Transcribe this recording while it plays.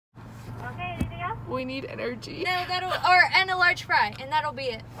Okay, anything else? We need energy. No, and a large fry, and that'll be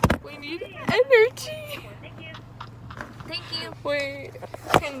it. We need energy. Thank you. Thank you. Wait,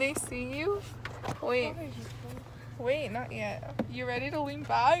 can they see you? Wait, not yet. You ready to lean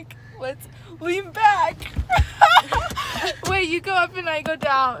back? Let's lean back. Wait, you go up and I go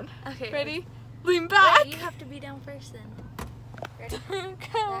down. Okay. Ready? Lean back. Wait, you have to be down first then. Ready?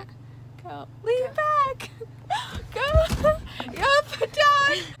 Go. Go. Lean back. Go. Up,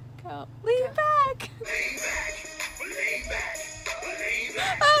 down. Go. Lean back.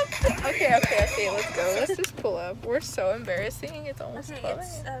 Up. Okay, let's go. Let's just pull up. We're so embarrassing. It's almost Okay, 12.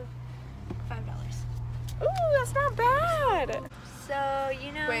 it's $5. Ooh, that's not bad. So,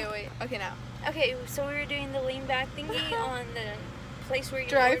 you know. Wait. Okay, now. Okay, so we were doing the lean back thingy on the place where you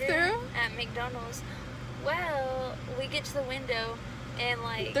Drive-thru? order at McDonald's. Well, we get to the window and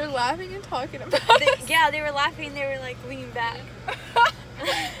like They're laughing and talking about us. yeah, they were laughing. They were like lean back.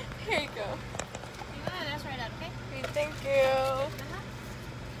 Here you go. That's right out, okay? Thank you.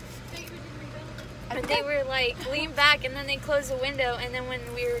 And they were like lean back, and then they closed the window. And then when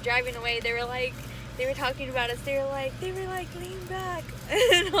we were driving away, they were talking about us. They were like lean back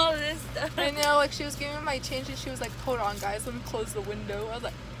and all this stuff. I know, like she was giving me my change and she was like, hold on guys, let me close the window. I was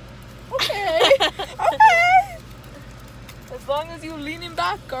like, okay, okay. As long as you leaning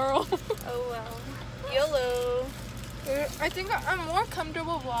back, girl. Oh well. YOLO. I think I'm more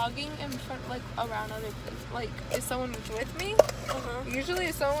comfortable vlogging in front, like around other people. Like if someone was with me, usually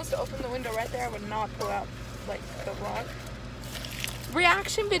if someone was to open the window right there, I would not pull out like the vlog.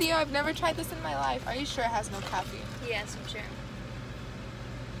 Reaction video, I've never tried this in my life. Are you sure it has no caffeine? Yes, I'm sure.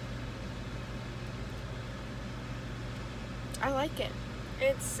 I like it.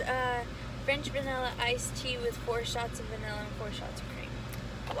 It's French vanilla iced tea with 4 shots of vanilla and 4 shots of cream.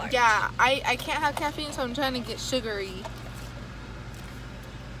 Large. Yeah, I can't have caffeine, so I'm trying to get sugary.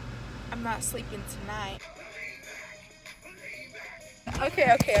 I'm not sleeping tonight.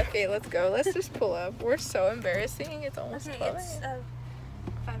 Okay, let's go. Let's just pull up. We're so embarrassing. It's almost Okay, 12. it's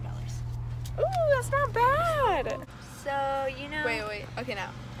 $5. Ooh, that's not bad. So, you know. Wait. Okay,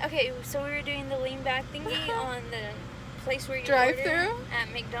 now. Okay, so we were doing the lean back thingy on the place where you Drive-thru? order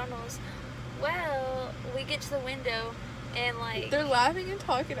at McDonald's. Well, we get to the window and like They're laughing and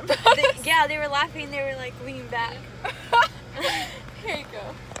talking about us. yeah, they were laughing. They were like lean back. Here you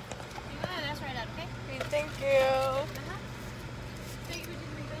go. That's right out, okay? Thank you.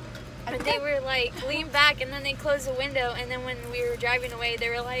 And they were like lean back, and then they closed the window. And then when we were driving away, they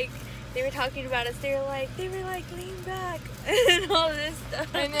were talking about us. They were like lean back and all this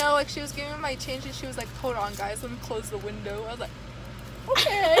stuff. I know, like she was giving me my change and she was like, hold on guys, let me close the window. I was like,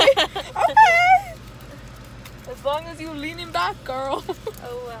 okay, okay. As long as you leaning back, girl.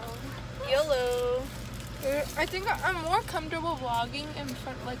 Oh well. YOLO. I think I'm more comfortable vlogging in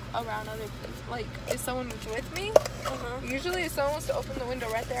front, like around other people. Like if someone was with me, usually if someone was to open the window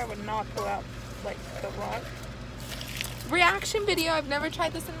right there, I would not pull out like the vlog. Reaction video, I've never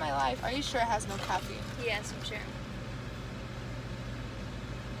tried this in my life. Are you sure it has no caffeine? Yes, I'm sure.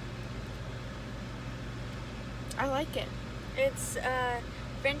 I like it. It's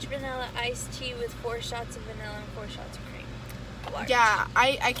French vanilla iced tea with 4 shots of vanilla and 4 shots of cream. Large. Yeah,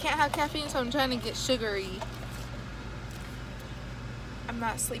 I can't have caffeine, so I'm trying to get sugary. I'm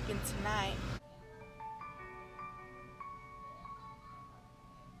not sleeping tonight.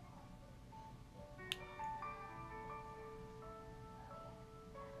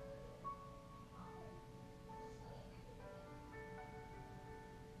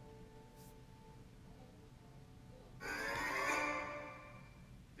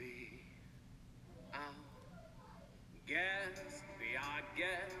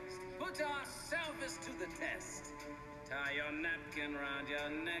 Put our service to the test. Tie your napkin round your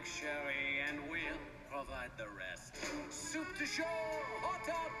neck, Sherry, and we'll provide the rest. Soup to shore, hot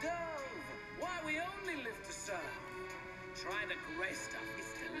or dove, why we only live to serve. Try the gray stuff,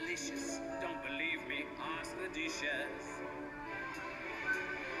 it's delicious.